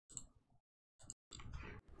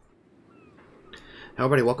Hello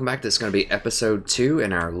everybody, welcome back. This is going to be episode 2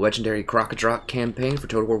 in our legendary Kraka Drak campaign for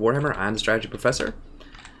Total War Warhammer. I'm the strategy professor.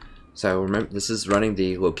 So remember, this is running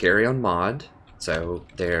the Locarion mod. So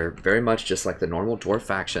they're very much just like the normal dwarf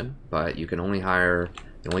faction, but you can only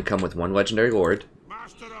come with one legendary lord,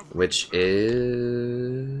 which is,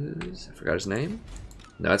 I forgot his name.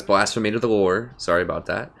 No, it's blasphemy to the lore. Sorry about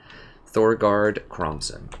that. Thorgard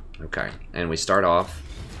Cromson. Okay, and we start off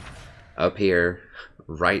up here,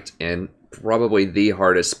 right in probably the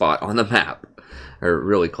hardest spot on the map, or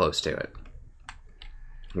really close to it.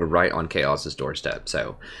 We're right on Chaos's doorstep,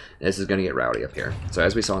 so this is going to get rowdy up here. So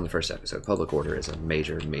as we saw in the first episode, public order is a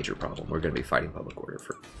major problem. We're going to be fighting public order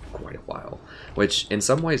for quite a while, which in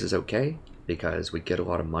some ways is okay, because we get a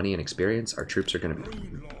lot of money and experience. Our troops are going to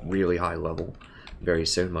be really high level very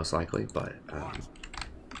soon, most likely, but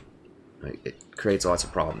it creates lots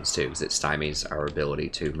of problems too, because it stymies our ability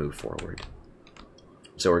to move forward.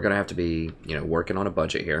 So we're going to have to be, working on a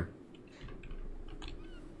budget here.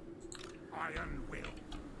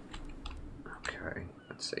 Okay,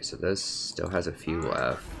 let's see. So this still has a few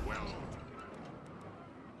left.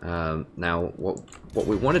 Now, what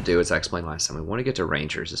we want to do, as I explained last time, we want to get to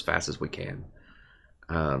Rangers as fast as we can.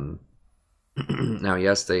 Now,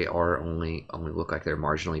 yes, they are only look like they're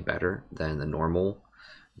marginally better than the normal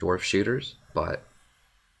dwarf shooters, but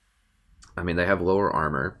I mean, they have lower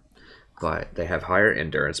armor. But they have higher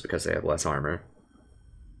endurance because they have less armor,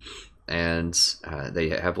 and they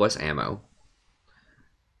have less ammo.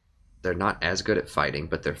 They're not as good at fighting,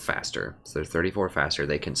 but they're faster. So they're 34 faster.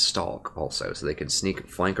 They can stalk also, so they can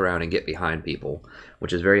flank around and get behind people,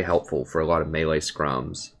 which is very helpful for a lot of melee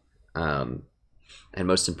scrums. And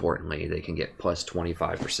most importantly, they can get plus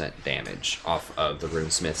 25% damage off of the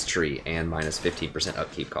Runesmith's tree and minus 15%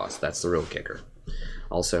 upkeep cost. That's the real kicker.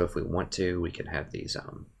 Also, if we want to, we can have these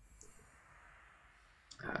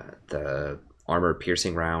the armor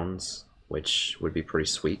piercing rounds, which would be pretty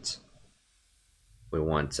sweet. We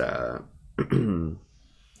want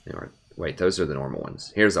wait, those are the normal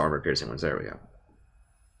ones. Here's the armor piercing ones. There we go.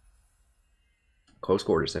 Close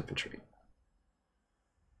quarters infantry.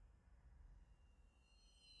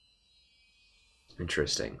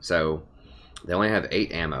 Interesting. So they only have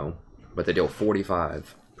 8 ammo, but they deal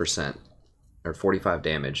 45% or 45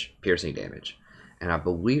 damage, piercing damage, and I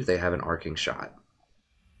believe they have an arcing shot.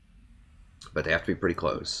 But they have to be pretty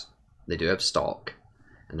close. They do have stalk,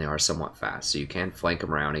 and they are somewhat fast, so you can flank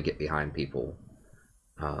them around and get behind people.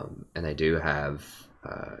 And they do have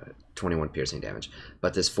 21 piercing damage.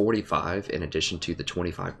 But this 45, in addition to the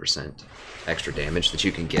 25% extra damage that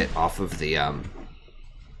you can get off of the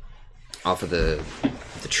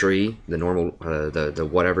tree, the normal, the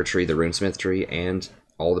whatever tree, the Runesmith tree, and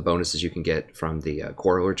all the bonuses you can get from the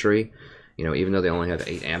Quarreler tree. Even though they only have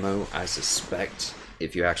 8 ammo, I suspect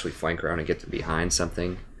if you actually flank around and get behind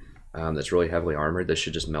something that's really heavily armored, this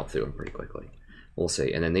should just melt through them pretty quickly. We'll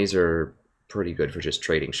see. And then these are pretty good for just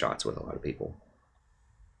trading shots with a lot of people,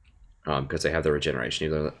 because they have the regeneration,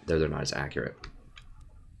 even though they're not as accurate.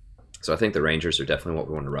 So I think the Rangers are definitely what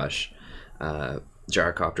we want to rush.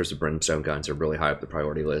 Gyrocopters with brimstone guns are really high up the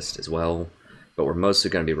priority list as well, but we're mostly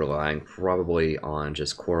going to be relying probably on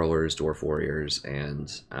just Quarrelers, Dwarf Warriors, and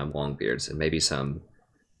Longbeards, and maybe some...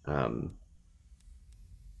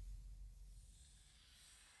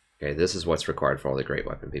 Okay, this is what's required for all the Great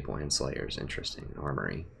Weapon people and Slayers. Interesting.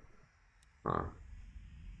 Armory.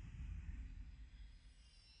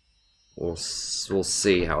 We'll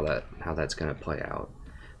see how that's going to play out.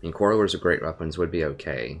 I mean, Quarrelers with Great Weapons would be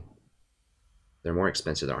okay. They're more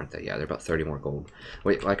expensive, aren't they? Yeah, they're about 30 more gold.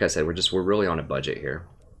 Wait, like I said, we're really on a budget here.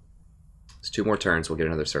 It's 2 more turns. We'll get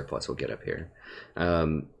another surplus. We'll get up here.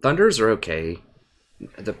 Thunders are okay.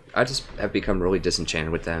 I just have become really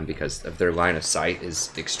disenchanted with them because of their line of sight is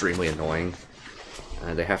extremely annoying.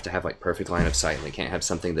 They have to have like perfect line of sight, and they can't have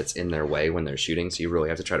something that's in their way when they're shooting, so you really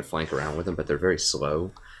have to try to flank around with them, but they're very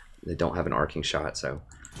slow. They don't have an arcing shot, so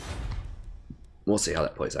we'll see how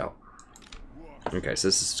that plays out. Okay, so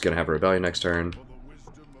this is going to have a rebellion next turn.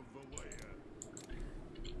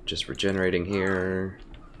 Just regenerating here.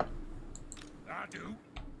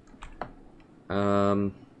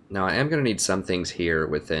 Now I am going to need some things here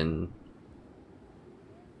within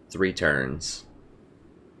 3 turns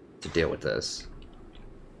to deal with this.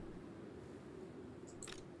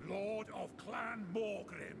 Lord of Clan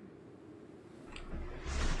Morgrim.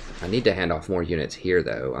 I need to hand off more units here,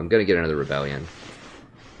 though. I'm going to get another rebellion.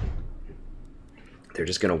 They're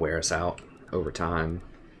just going to wear us out over time.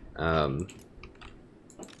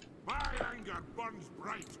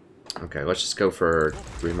 Okay, let's just go for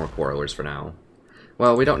 3 more Quarrelers for now.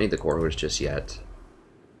 Well, we don't need the Quarrelers just yet.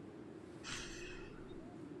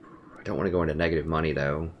 I don't want to go into negative money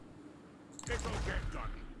though.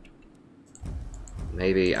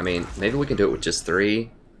 Maybe, I mean, maybe we can do it with just 3.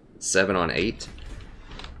 7 on 8.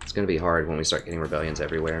 It's going to be hard when we start getting rebellions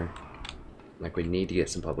everywhere. Like, we need to get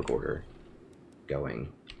some public order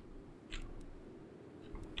going.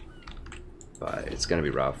 But it's going to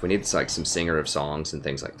be rough. We need like some singer of songs and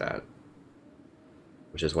things like that.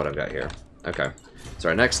 Which is what I've got here. Okay. So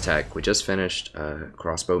our next tech, we just finished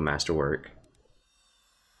crossbow masterwork.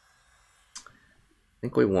 I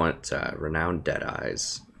think we want renowned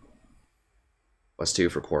Deadeyes.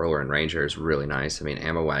 +2 for Quarreler and Ranger is really nice. I mean,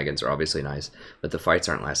 ammo wagons are obviously nice, but the fights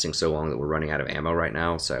aren't lasting so long that we're running out of ammo right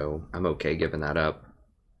now, so I'm okay giving that up.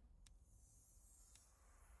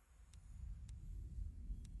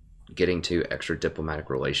 Getting to extra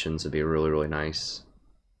diplomatic relations would be really, really nice.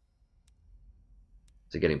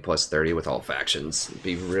 So getting +30 with all factions would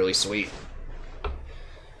be really sweet.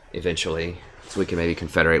 Eventually, so we can maybe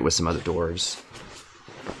confederate with some other dwarves.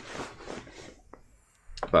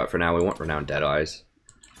 But for now, we want renowned Deadeyes.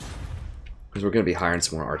 Because we're going to be hiring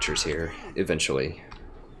some more archers here, eventually.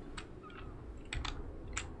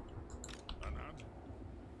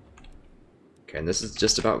 Okay, and this is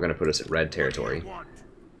just about going to put us at red territory.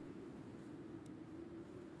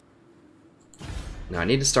 Now, I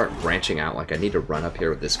need to start branching out. Like, I need to run up here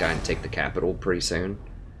with this guy and take the capital pretty soon.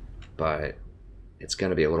 But it's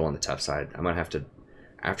going to be a little on the tough side. I'm going to have to,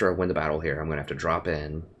 after I win the battle here, I'm going to have to drop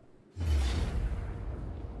in.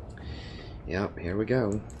 Yep, here we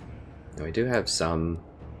go. And we do have some...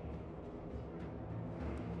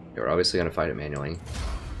 We're obviously going to fight it manually.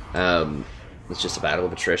 It's just a battle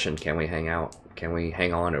of attrition. Can we hang out? Can we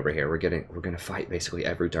hang on over here? We're going to fight basically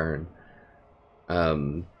every turn.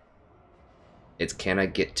 It's can I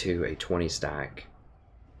get to a 20 stack?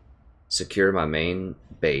 Secure my main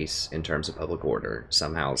base in terms of public order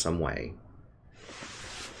somehow, some way.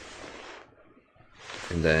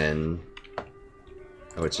 And then...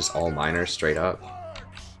 Oh, it's just all miners straight up.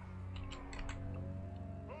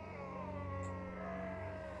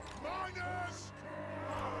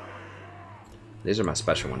 These are my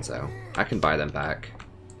special ones, though. I can buy them back.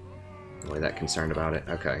 I'm really that concerned about it.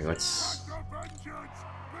 Okay, let's...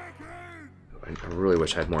 I really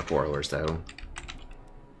wish I had more Quarrelers, though.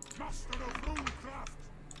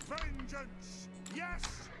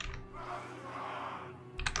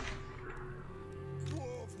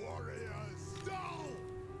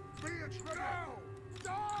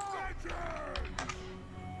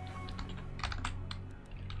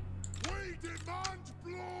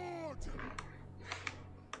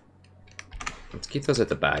 Let's keep those at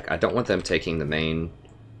the back. I don't want them taking the main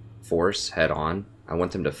force head on. I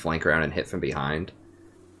want them to flank around and hit from behind.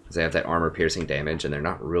 Because they have that armor-piercing damage, and they're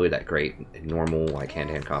not really that great in normal, like,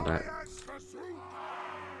 hand-to-hand combat.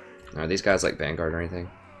 Are these guys like Vanguard or anything?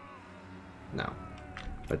 No.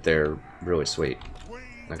 But they're really sweet.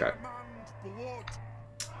 Okay.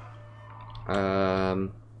 I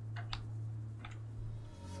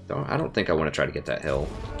don't think I want to try to get that hill.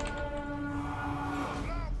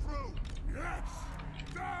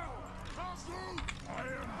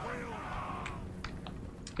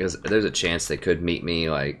 Because there's a chance they could meet me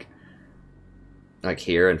like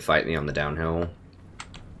here and fight me on the downhill.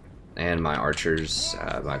 And my archers,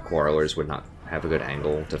 my Quarrelers would not have a good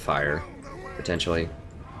angle to fire, potentially.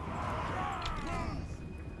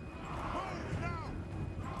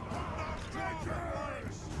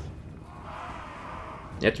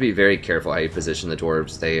 You have to be very careful how you position the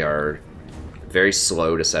Dwarves. They are very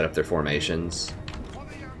slow to set up their formations.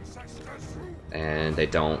 And they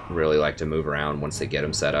don't really like to move around once they get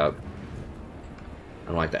them set up.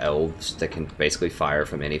 Unlike the Elves, that can basically fire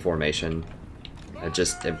from any formation. I'm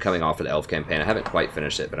coming off of the Elf campaign. I haven't quite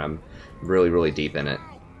finished it, but I'm really, really deep in it.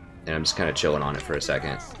 And I'm just kind of chilling on it for a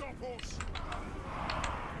second.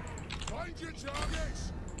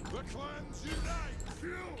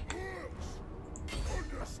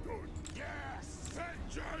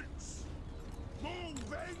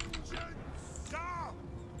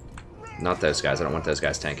 Not those guys. I don't want those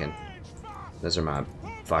guys tanking. Those are my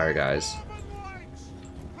fire guys.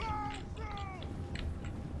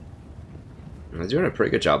 And they're doing a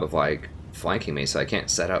pretty good job of, like, flanking me, so I can't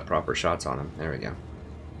set up proper shots on them. There we go.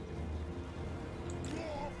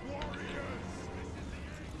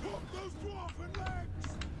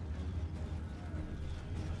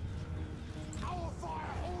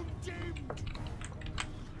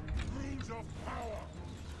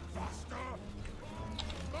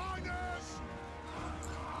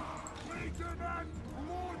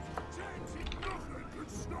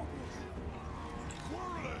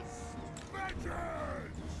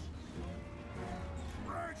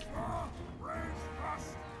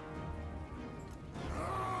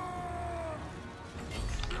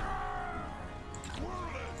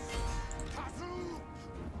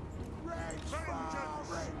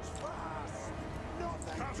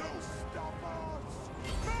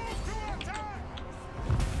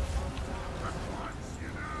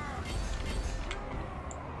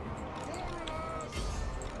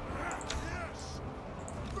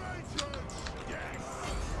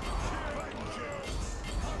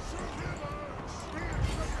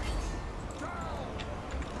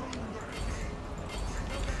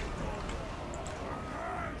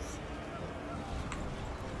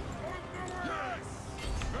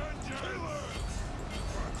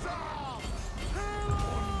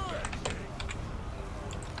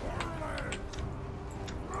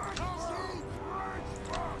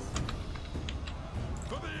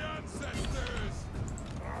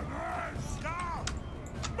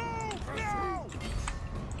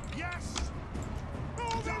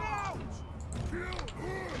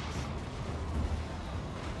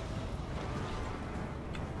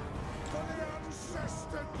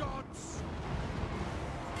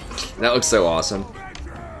 That looks so awesome.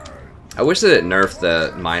 I wish that it nerfed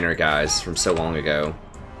the miner guys from so long ago.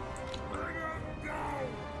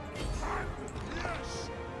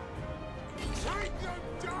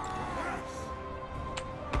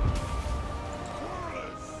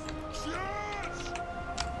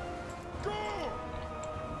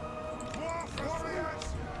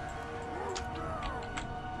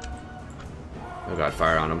 Oh god,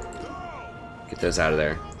 fire on them. Get those out of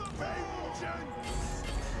there.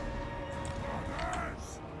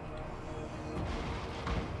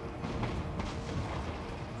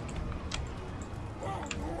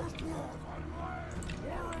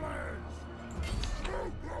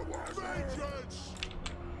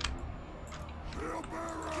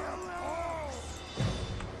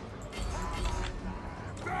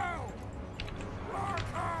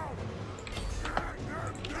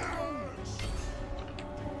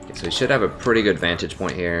 So we should have a pretty good vantage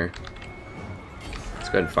point here. Let's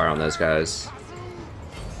go ahead and fire on those guys.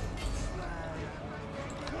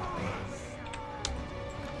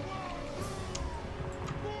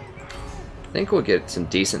 I think we'll get some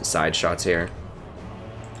decent side shots here.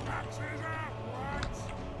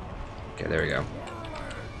 Okay, there we go.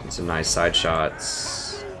 Get some nice side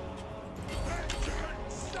shots.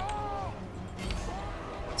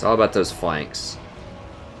 It's all about those flanks.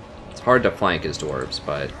 It's hard to flank as dwarves,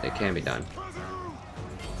 but it can be done.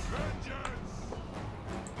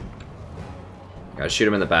 Gotta shoot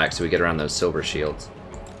them in the back so we get around those silver shields.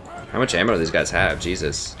 How much ammo do these guys have?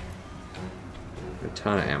 Jesus. A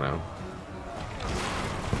ton of ammo.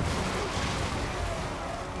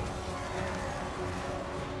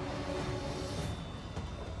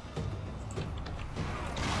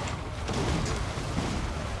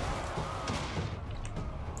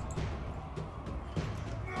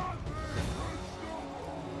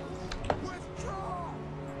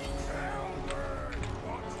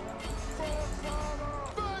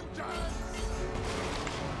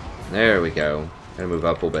 There we go. Gotta move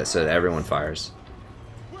up a little bit so that everyone fires.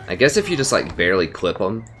 I guess if you just like barely clip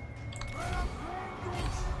them.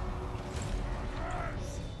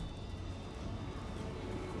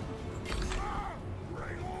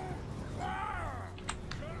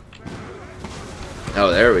 Oh,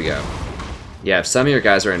 there we go. Yeah, if some of your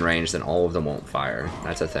guys are in range, then all of them won't fire.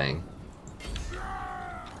 That's a thing.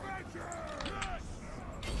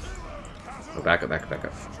 Oh, back up, back up, back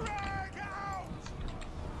up.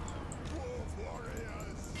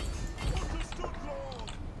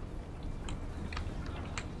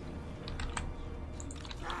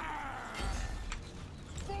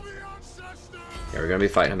 Yeah, we're gonna be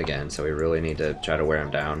fighting him again, so we really need to try to wear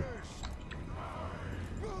him down.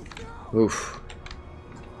 Oof.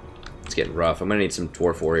 It's getting rough. I'm gonna need some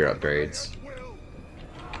Dwarf Warrior upgrades.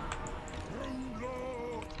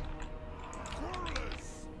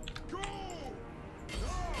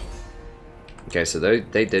 Okay, so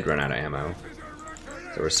they did run out of ammo.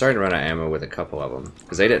 So we're starting to run out of ammo with a couple of them,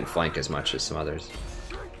 because they didn't flank as much as some others.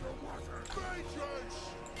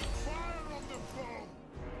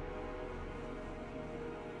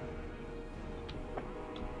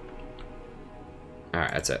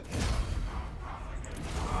 Alright, that's it.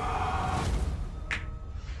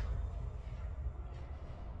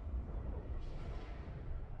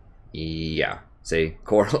 Yeah. See?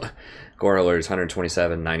 Correlers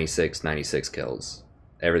 127, 96, 96 kills.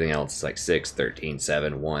 Everything else is like 6, 13,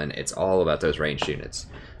 7, 1. It's all about those ranged units.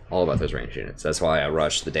 All about those ranged units. That's why I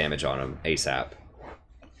rushed the damage on them ASAP.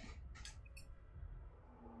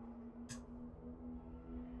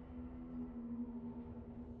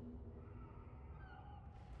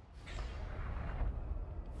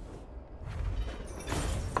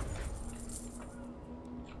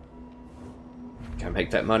 Gotta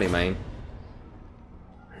make that money, man.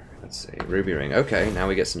 Let's see. Ruby Ring. Okay, now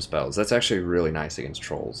we get some spells. That's actually really nice against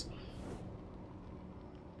trolls.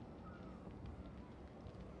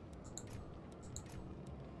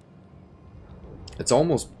 It's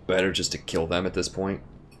almost better just to kill them at this point.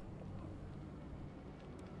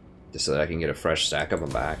 Just so that I can get a fresh stack of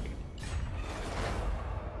them back.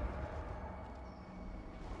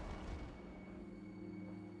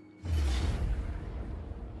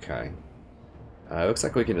 Okay. Looks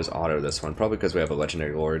like we can just auto this one, probably because we have a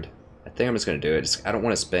Legendary Lord. I think I'm just going to do it. I don't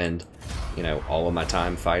want to spend, you know, all of my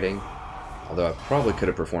time fighting. Although I probably could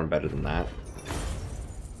have performed better than that.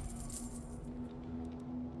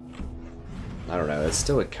 I don't know, it's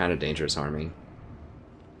still a kind of dangerous army.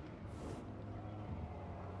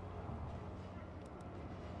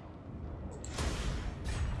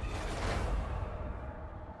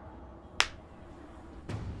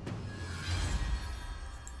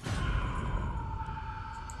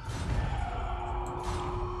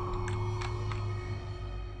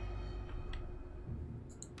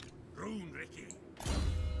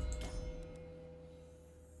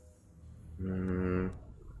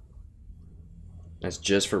 That's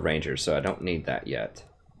just for rangers, so I don't need that yet.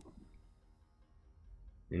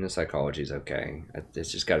 Psychology is okay.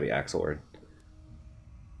 It's just got to be Axelward.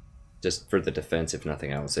 Just for the defense, if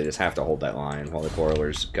nothing else. They just have to hold that line while the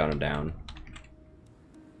Quarrelers gun them down.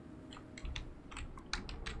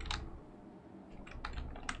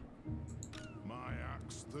 My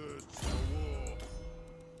axe thirsts for war.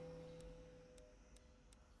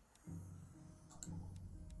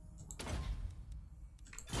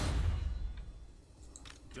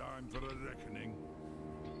 Time for a reckoning.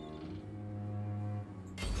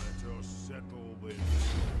 Let us settle this.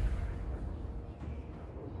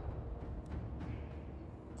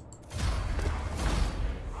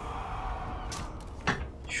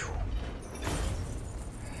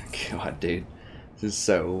 God, dude. There's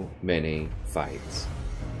so many fights.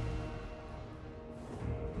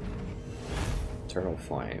 Eternal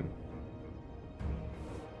Flame.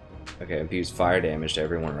 Okay, infuse fire damage to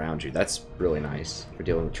everyone around you. That's really nice for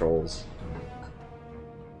dealing with trolls.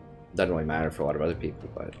 Doesn't really matter for a lot of other people,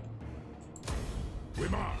 but... We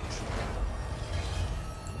march.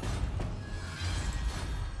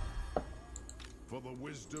 For the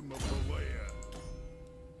wisdom of the lair.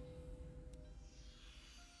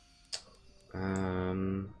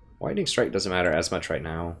 Lightning Strike doesn't matter as much right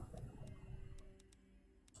now.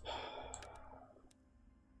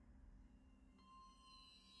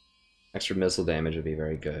 Extra missile damage would be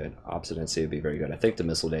very good. Obstinacy would be very good. I think the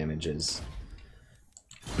missile damage is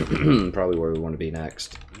probably where we want to be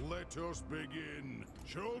next. Let us begin.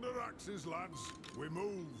 Shoulder axes, lads. We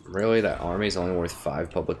move. Really? That army is only worth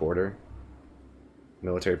 5 public order?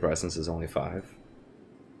 Military presence is only 5?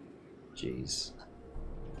 Jeez.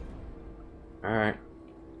 Alright.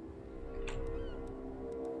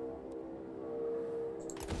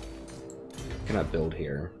 Can I build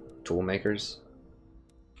here? Tool makers?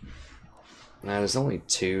 Nah, there's only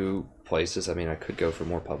 2 places. I mean, I could go for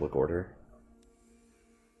more public order.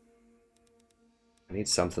 I need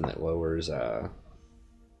something that lowers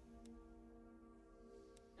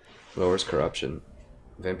corruption.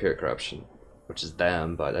 Vampiric corruption. Which is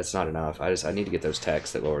them, but that's not enough. I need to get those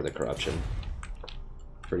techs that lower the corruption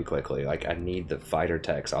pretty quickly. Like, I need the fighter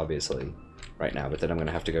techs, obviously, right now, but then I'm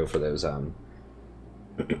gonna have to go for those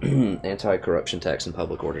anti-corruption techs and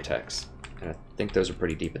public order techs. And I think those are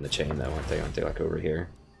pretty deep in the chain, though, aren't they? Aren't they, like, over here?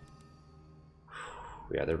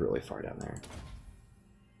 Yeah, they're really far down there.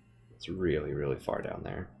 It's really, really far down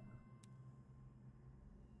there.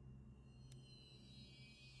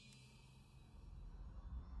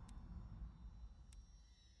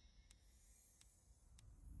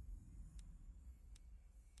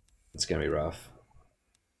 It's gonna be rough.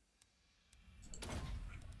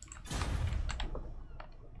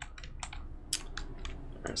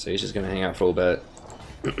 Alright, so he's just gonna hang out for a little bit.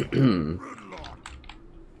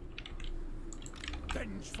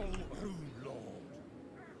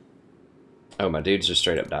 Oh, my dude's just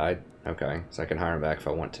straight up died? Okay, so I can hire him back if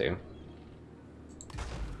I want to.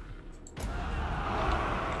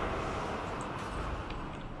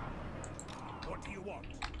 What do you want?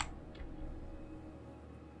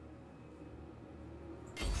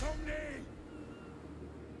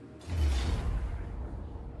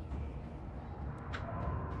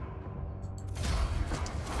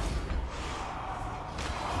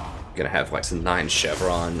 Gonna have like some 9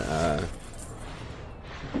 chevron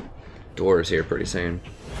dwarves here pretty soon.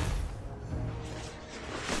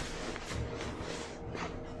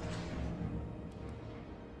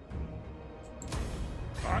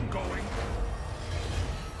 I'm going.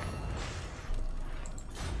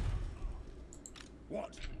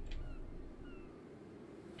 What?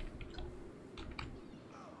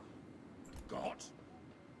 Got?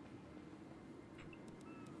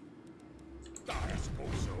 I suppose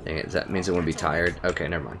so. Dang it, that means it won't be tired. Okay,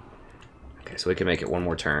 never mind. Okay, so we can make it one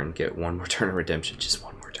more turn, get one more turn of redemption, just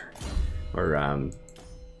one more turn. Or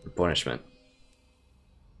punishment.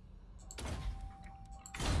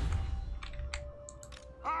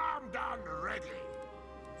 I'm done ready.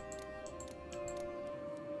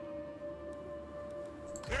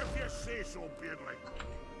 If you say so, Beardley.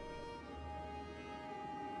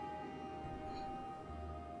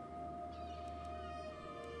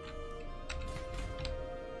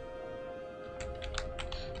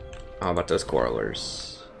 How about those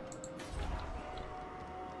quarrelers?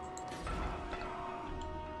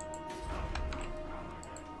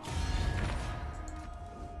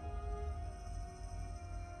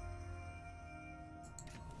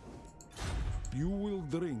 You will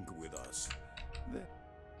drink with us.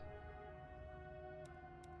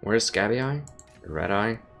 Where's Scabby Eye? Red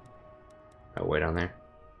Eye? Oh, way down there.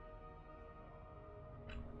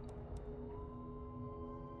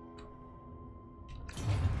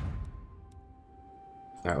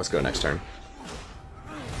 Alright, let's go next turn.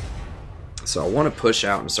 So I want to push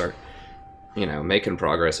out and start, you know, making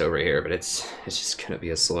progress over here, but it's just going to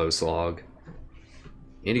be a slow slog.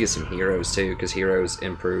 Need to get some heroes too, because heroes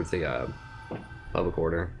improve the public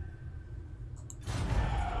order.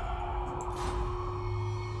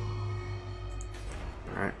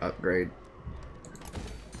 Alright, upgrade.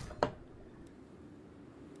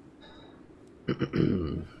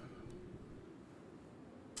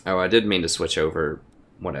 Oh, I did mean to switch over.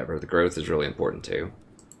 Whatever, the growth is really important too.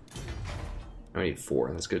 I need 4,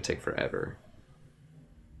 and that's going to take forever.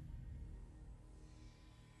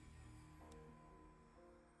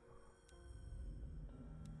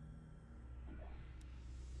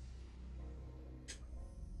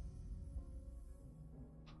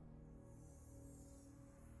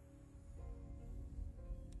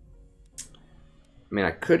 I mean,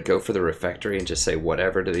 I could go for the refectory and just say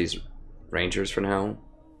whatever to these rangers for now.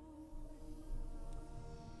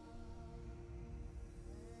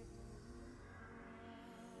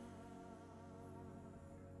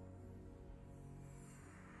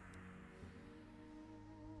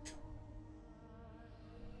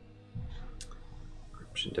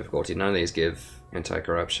 Corruption difficulty. None of these give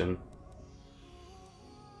anti-corruption.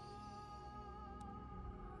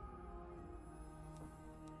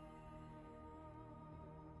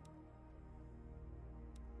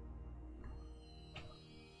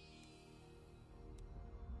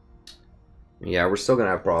 Yeah, we're still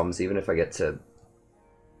gonna have problems even if I get to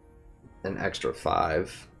an extra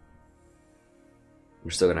 5.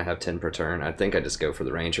 We're still gonna have 10 per turn. I think I just go for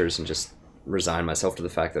the Rangers and just resign myself to the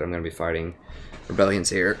fact that I'm gonna be fighting rebellions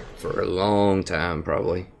here for a long time,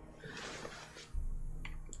 probably.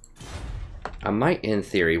 I might, in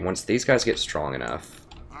theory, once these guys get strong enough,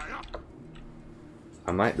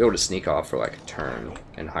 I might be able to sneak off for like a turn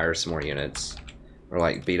and hire some more units. Or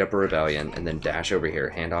like beat up a rebellion and then dash over here,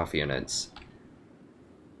 hand off units,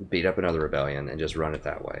 beat up another rebellion, and just run it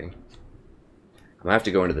that way. I'm gonna have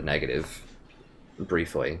to go into the negative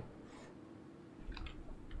briefly.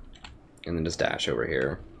 And then just dash over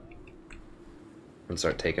here. And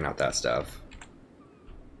start taking out that stuff.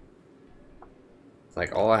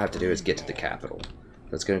 Like, all I have to do is get to the capital.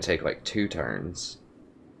 That's gonna take like 2 turns.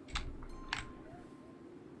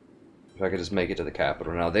 If I could just make it to the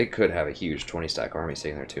capital. Now, they could have a huge 20-stack army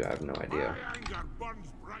sitting there too, I have no idea.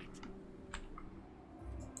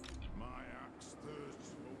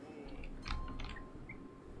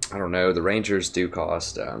 I don't know, the Rangers do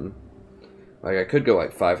cost, like I could go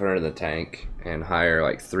like 500 in the tank and hire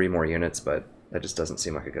like 3 more units, but that just doesn't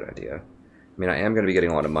seem like a good idea. I mean, I am going to be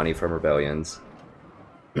getting a lot of money from rebellions.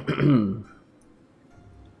 So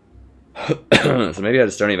maybe I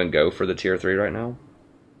just don't even go for the tier 3 right now.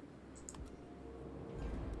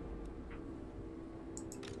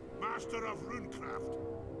 Master of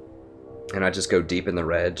Runecraft. And I just go deep in the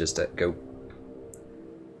red, just to go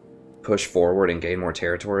push forward and gain more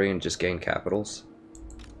territory and just gain capitals.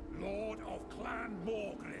 Lord of Clan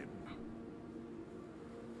Morgrim.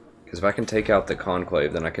 Because if I can take out the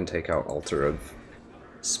Conclave, then I can take out Altar of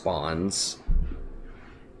Spawns.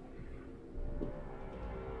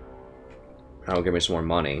 That'll give me some more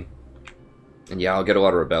money. And yeah, I'll get a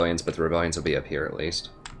lot of rebellions, but the rebellions will be up here at least.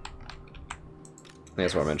 I think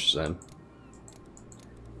that's what I'm interested in.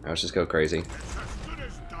 Now let's just go crazy.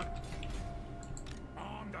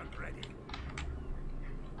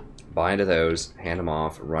 Buy into those, hand them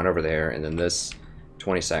off, run over there, and then this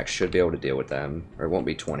 20 stacks should be able to deal with them. Or it won't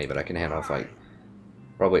be 20, but I can hand off like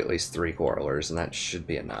probably at least 3 quarrelers, and that should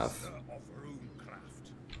be enough.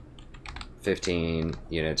 15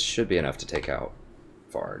 units should be enough to take out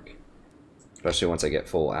Varg. Especially once I get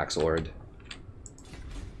full Axelord.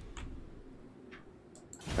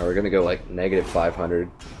 Now we're gonna go like negative 500.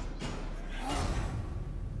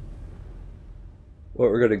 Well,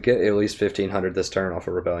 we're gonna get at least 1500 this turn off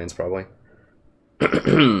of rebellions, probably.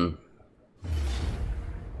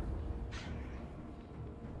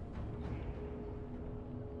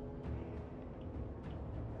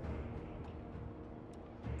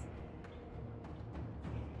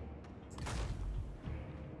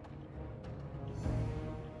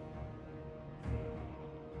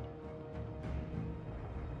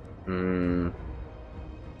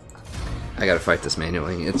 I gotta fight this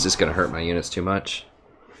manually. It's just gonna hurt my units too much.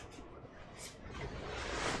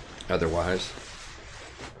 Otherwise.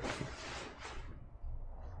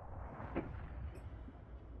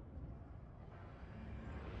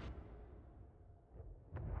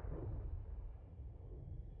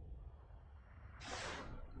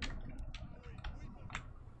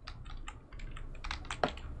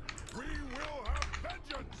 We will have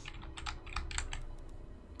vengeance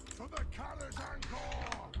for the Kraka Drak.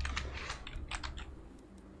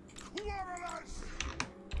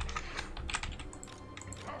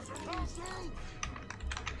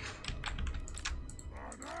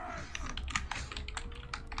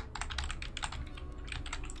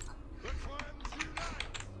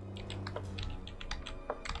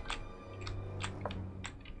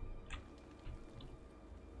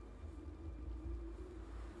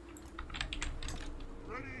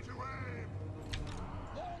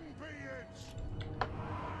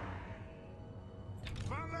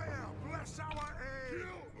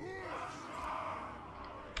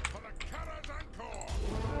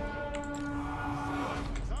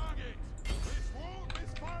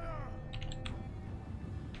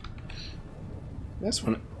 I just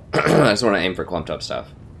want to I just want to aim for clumped up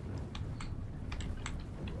stuff.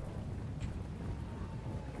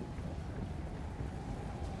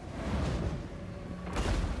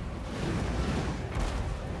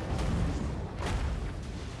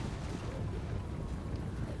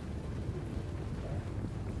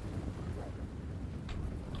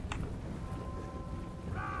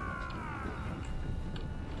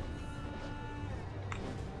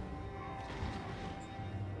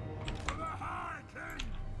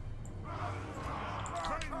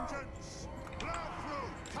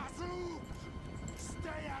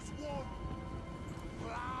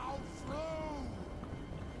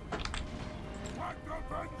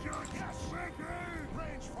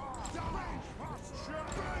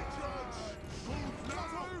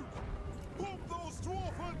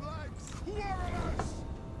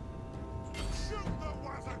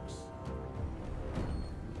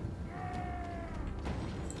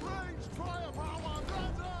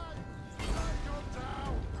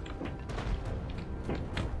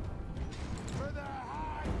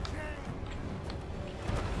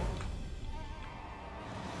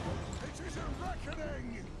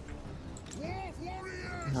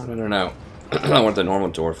 I don't know. I want the normal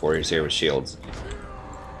dwarf warriors here with shields.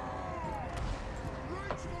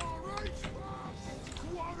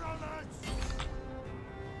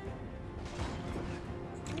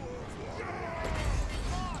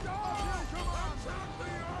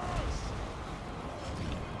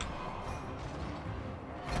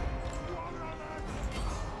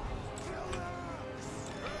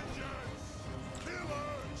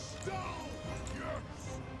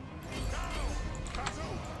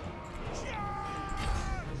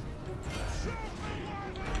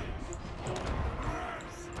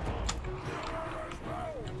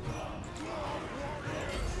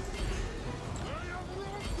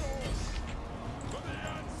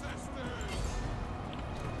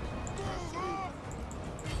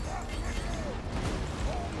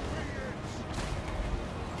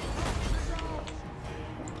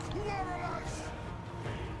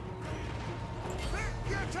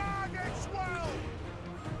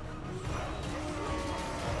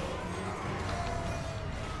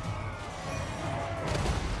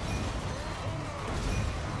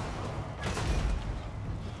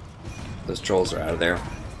 Those trolls are out of there.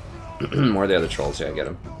 Where are the other trolls? Yeah, get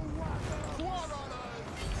them.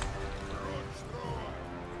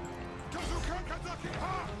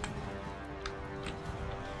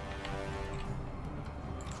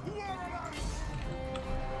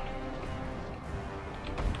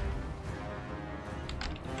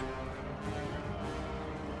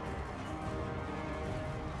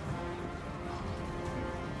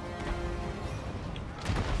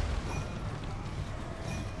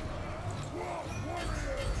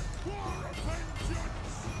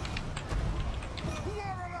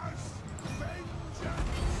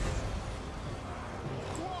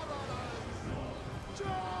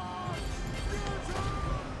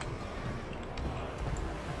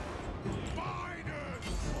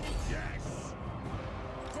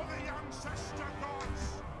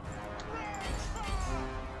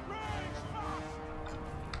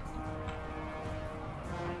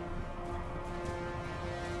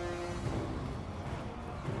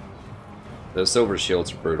 Those silver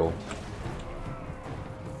shields are brutal.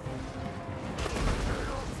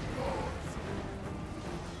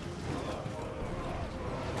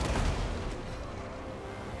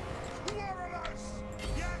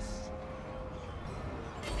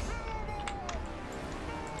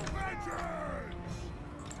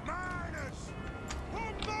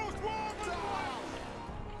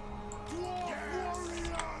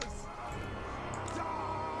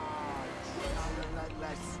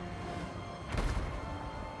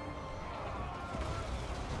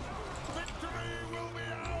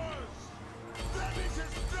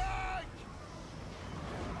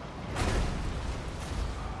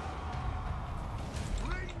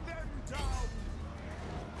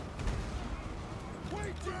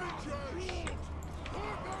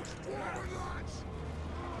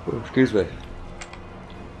 Oh, excuse me.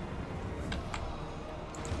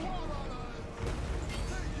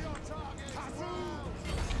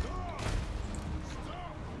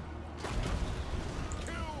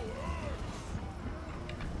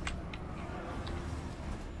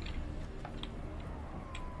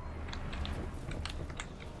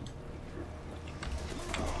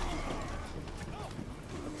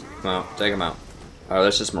 No, take them out. Oh,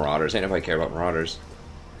 that's just marauders. Ain't nobody care about marauders.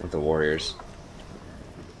 With the warriors.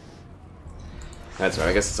 That's right,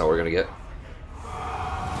 I guess that's all we're gonna get.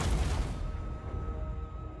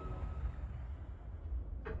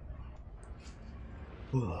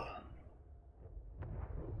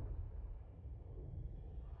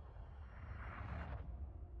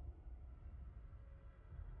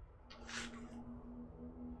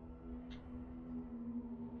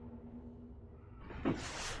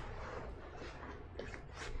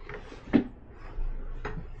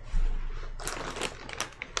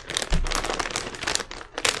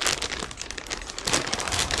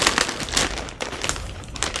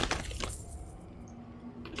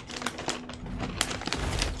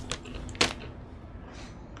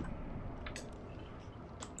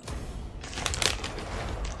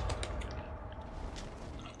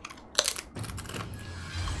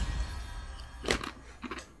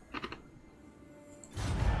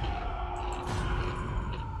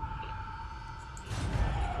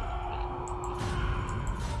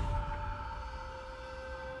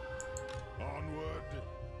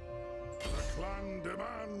 mission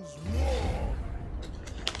demands more.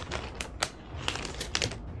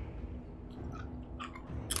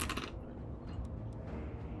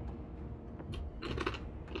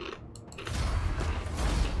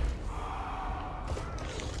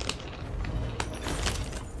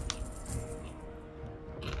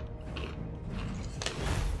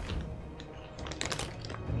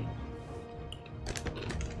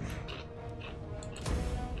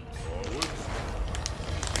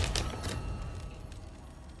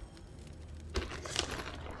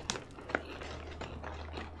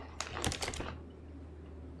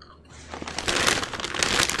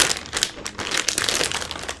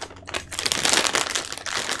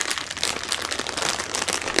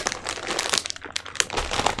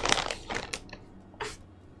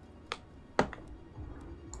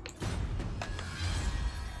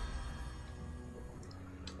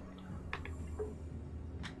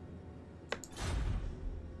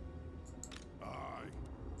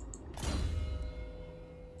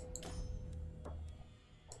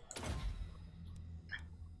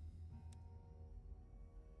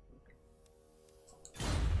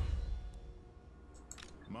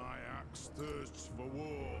 My axe thirsts for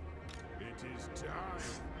war. It is time.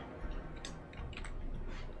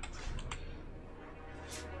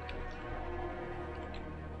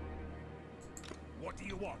 What do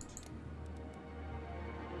you want?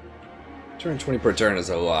 Turn 20 per turn is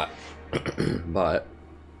a lot, but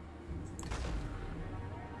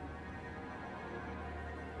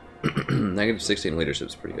negative 16 leadership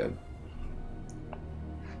is pretty good.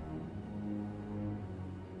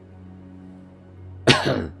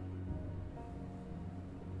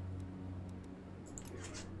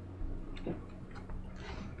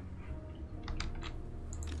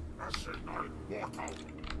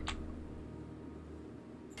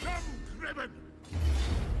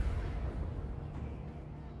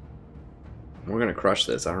 We're gonna crush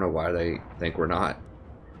this. I don't know why they think we're not.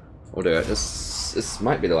 We'll do it. This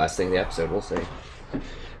might be the last thing of the episode. We'll see.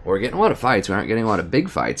 We're getting a lot of fights. We aren't getting a lot of big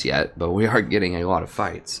fights yet, but we are getting a lot of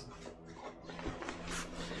fights.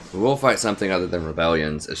 We will fight something other than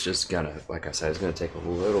rebellions. It's just gonna, like I said, it's gonna take a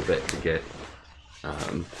little bit to get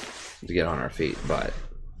on our feet, but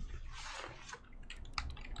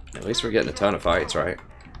at least we're getting a ton of fights, right?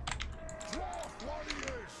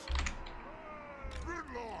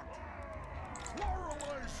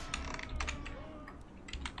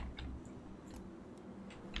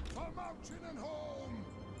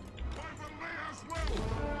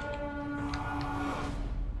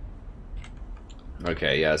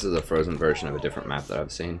 Okay, yeah, this is a frozen version of a different map that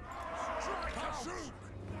I've seen.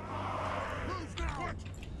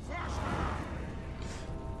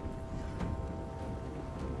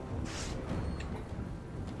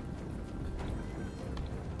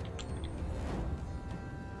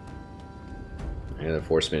 Yeah, they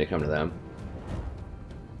forced me to come to them.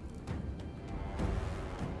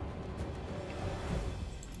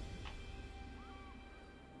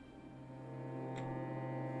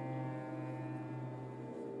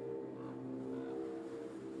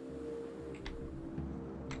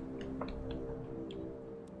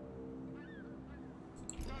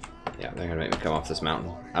 Yeah, they're gonna make me come off this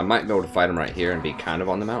mountain. I might be able to fight them right here and be kind of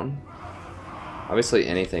on the mountain. Obviously,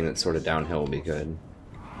 anything that's sort of downhill will be good.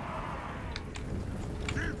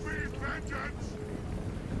 I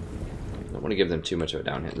don't want to give them too much of a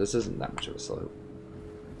downhill. This isn't that much of a slope.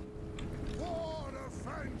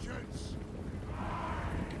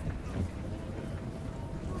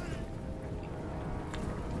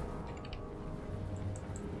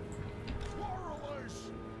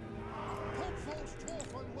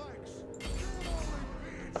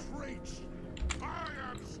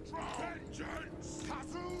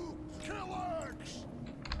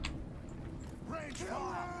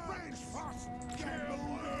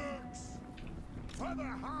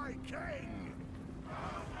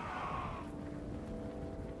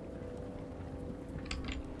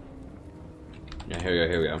 Yeah, here we go,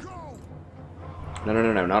 here we go.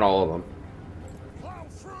 No, not all of them.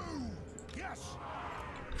 Yes.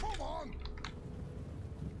 Come on.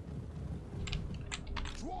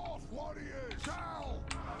 Dwarf warriors.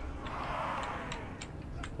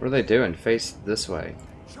 What are they doing? Face this way.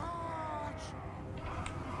 Charge.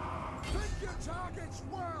 Pick your targets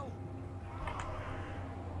well.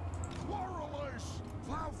 Quarrelers,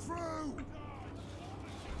 plow through.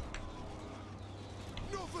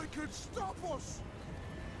 Nothing could stop us.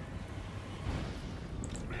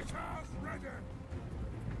 Missiles ready.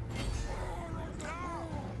 Now,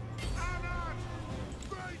 Anad,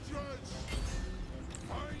 Vengeance.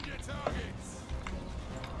 Find your targets.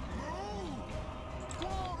 Move.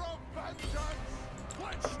 War of vengeance.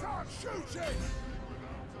 Let's start shooting.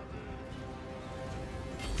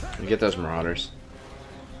 You get those marauders.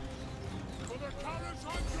 For the colors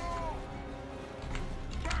on door!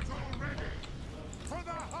 Battle ready! For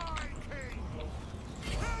the High King!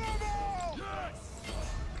 Kill 'em all! Yes!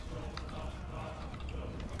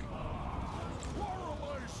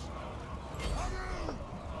 Warhamers! Hadu!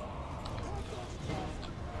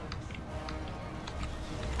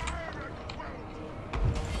 Iron Weld!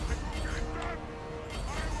 It will get done!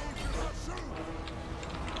 I will do it soon!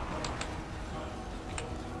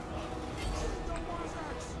 The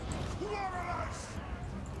Wazax! Warriors!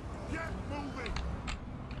 Get moving!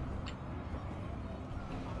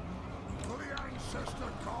 For the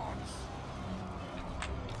ancestor gods!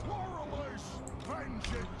 Warriors!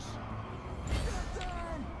 Vengeance! Get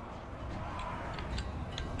down!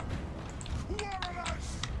 Warriors!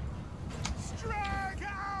 Strike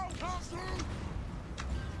out! Castle!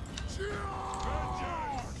 Vengeance!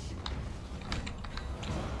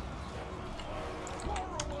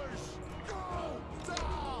 Warriors! Go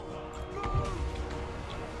down! Move!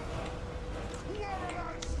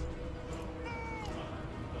 Warriors! Move!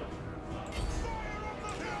 Fire on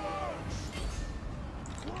the hills!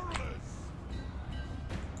 Warriors!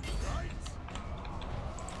 Right!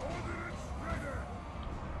 Ordnance ready!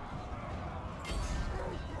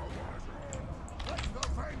 Let the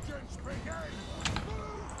vengeance begin!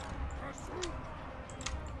 Move! Pursue!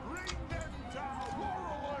 Bring them down!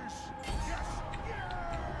 Warriors! Yes!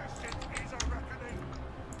 Yes! It is a reckoning!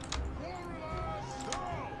 Warriors! Go!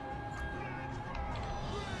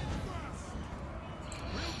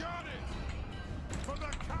 We got it! For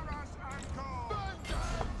the Karas and God!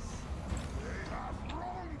 Vengeance! They have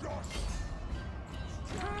wronged us!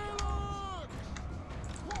 Strike!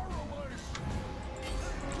 Warriors!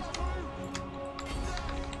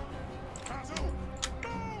 Castle!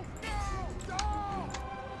 Move now! Down!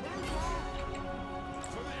 Move on!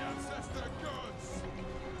 For the ancestor gods!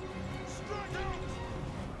 Strike out!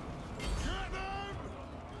 Get them!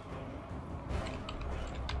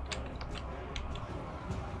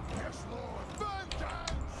 Yes, Lord!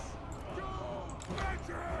 Vengeance! Go!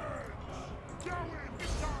 Vengeance! Go in!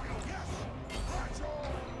 Missile! Yes! That's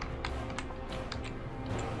all!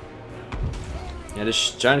 Yeah,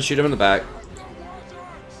 just trying to shoot him in the back. The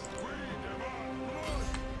Wazax! We demand blood!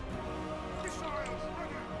 Missiles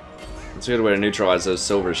ready! It's a good way to neutralize those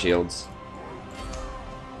silver shields.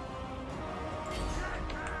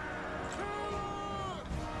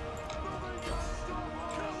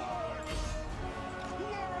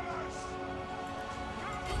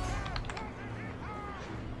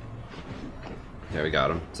 Yeah, we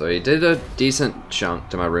got him. So he did a decent chunk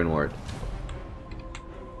to my rune ward.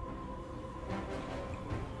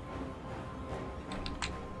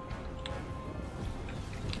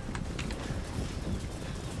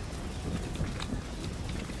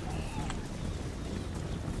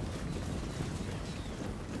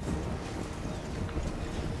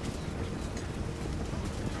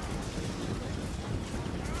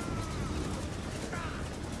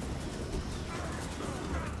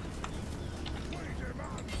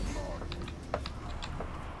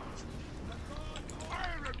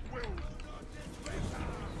 Iron will!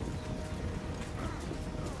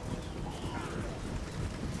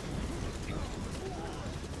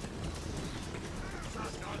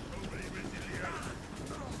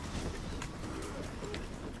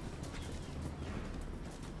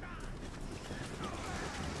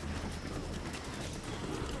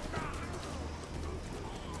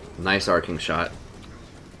 Nice arcing shot.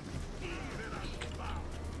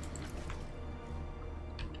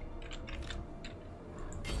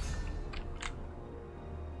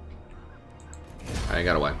 I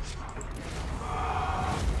got away.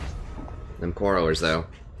 Them quarrelers, though,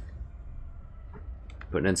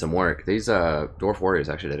 putting in some work. These dwarf warriors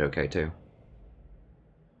actually did okay too.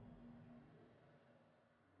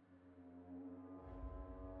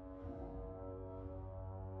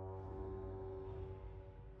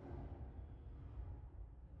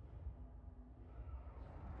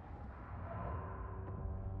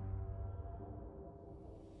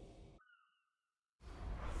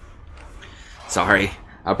 Sorry,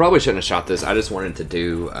 I probably shouldn't have shot this. I just wanted to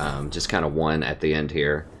do just kind of one at the end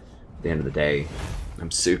here, at the end of the day. I'm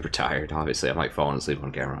super tired, obviously. I'm like falling asleep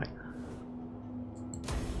on camera.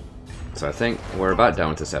 So I think we're about done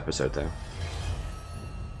with this episode, though.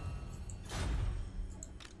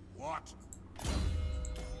 What?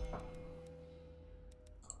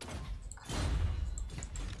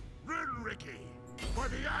 Rinricky, by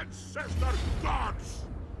the ancestor gods!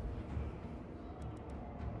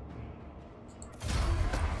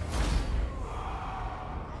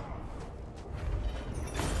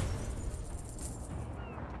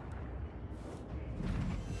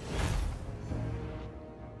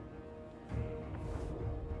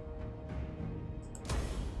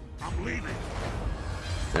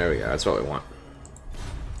 There we go, that's what we want.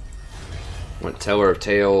 We want Teller of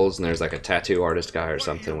Tales, and there's like a tattoo artist guy or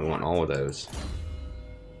something. We want all of those.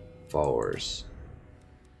 Followers.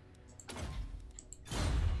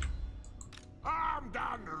 Armed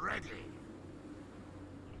and ready.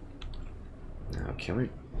 Now, can we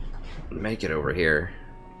make it over here?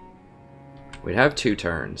 We'd have 2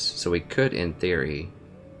 turns, so we could, in theory...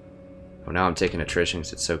 Oh, now I'm taking attrition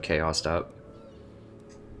because it's so chaosed up.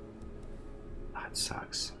 That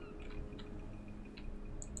sucks.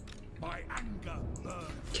 My anger burns.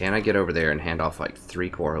 Can I get over there and hand off like 3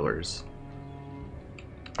 quarrelers?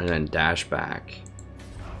 And then dash back?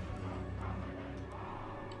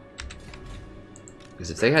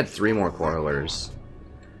 Because if they had 3 more quarrelers,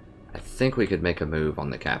 I think we could make a move on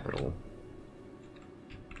the capital.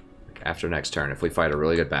 Like after next turn, if we fight a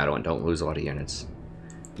really good battle and don't lose a lot of units.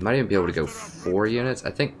 We might even be able to go 4 units. I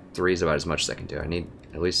think 3 is about as much as I can do. I need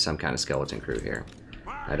at least some kind of skeleton crew here.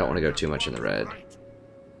 I don't want to go too much in the red.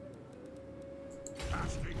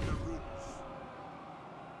 Casting the roots.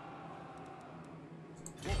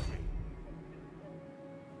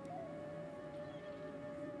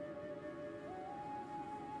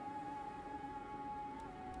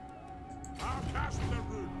 I'll cast the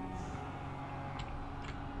roots.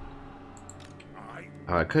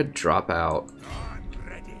 Oh, I could drop out. I'm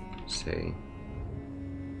ready. Let's see.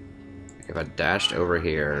 If I dashed over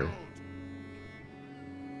here.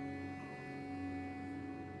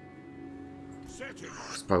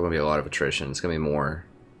 It's probably going to be a lot of attrition. It's going to be more,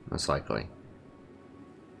 most likely.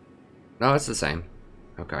 No, it's the same.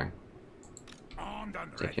 Okay.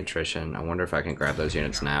 Taking attrition. I wonder if I can grab those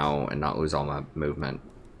units now and not lose all my movement.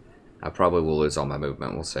 I probably will lose all my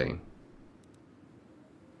movement. We'll see.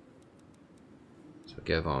 So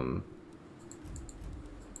give them...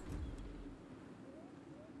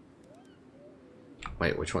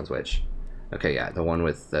 Wait, which one's which? Okay, yeah, the one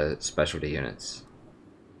with the specialty units.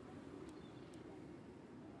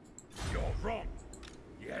 You're wrong.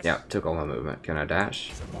 Yes. Yeah, took all my movement. Can I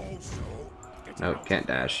dash? Suppose so. Get Nope, out. can't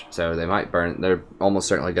dash. So they might burn. They're almost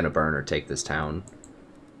certainly going to burn or take this town.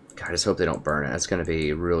 God, I just hope they don't burn it. That's going to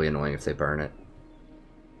be really annoying if they burn it.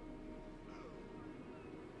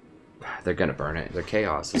 They're going to burn it. They're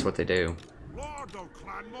chaos. That's what they do. Lord of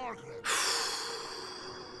Clan Margaret.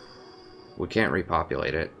 We can't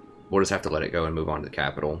repopulate it. We'll just have to let it go and move on to the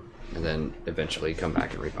capital. And then eventually come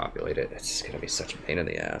back and repopulate it. It's just going to be such a pain in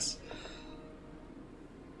the ass.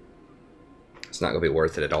 It's not going to be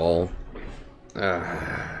worth it at all.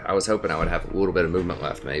 I was hoping I would have a little bit of movement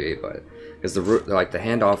left, maybe, but because the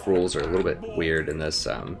handoff rules are a little bit weird in this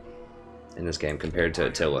game compared to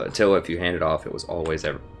Attila. Attila, if you hand it off, it was always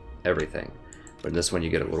everything, but in this one you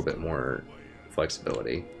get a little bit more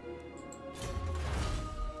flexibility.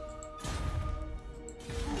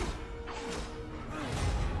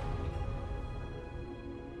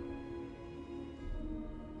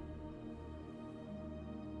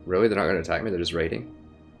 Really, they're not going to attack me? They're just raiding?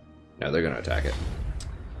 No, they're going to attack it.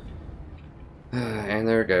 And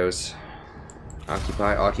there it goes.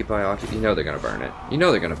 Occupy, occupy, occupy. You know they're going to burn it. You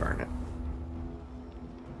know they're going to burn it.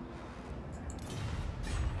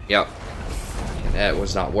 Yep. And that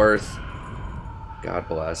was not worth. God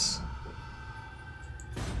bless.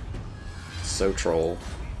 So troll.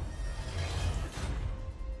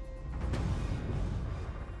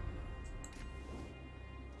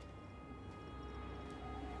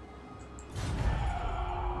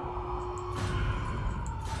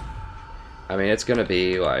 I mean, it's gonna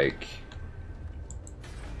be like...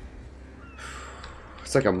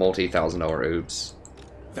 It's like a multi-$1,000 oops.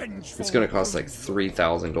 It's gonna cost like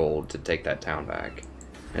 3,000 gold to take that town back.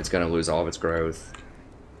 And it's gonna lose all of its growth.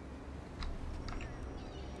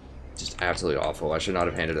 Just absolutely awful. I should not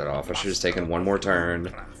have handed it off. I should have just taken one more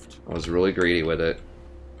turn. I was really greedy with it.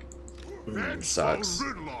 It sucks.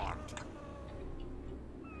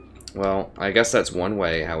 Well, I guess that's one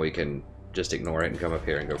way how we can just ignore it and come up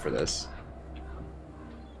here and go for this.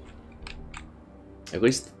 At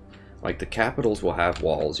least, like, the capitals will have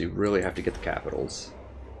walls. You really have to get the capitals.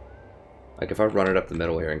 Like, if I run it up the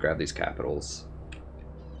middle here and grab these capitals,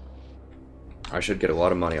 I should get a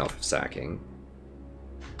lot of money off of sacking.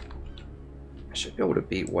 I should be able to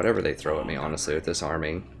beat whatever they throw at me, honestly, with this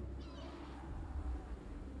army.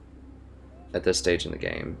 At this stage in the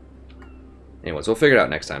game. Anyways, we'll figure it out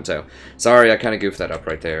next time. So, sorry, I kind of goofed that up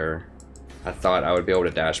right there. I thought I would be able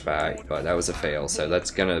to dash back, but that was a fail. So that's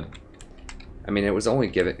gonna... I mean, it was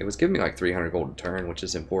giving me like 300 gold a turn, which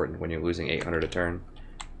is important when you're losing 800 a turn.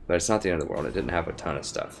 But it's not the end of the world. It didn't have a ton of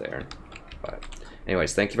stuff there. But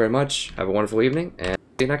anyways, thank you very much. Have a wonderful evening, and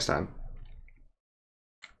see you next time.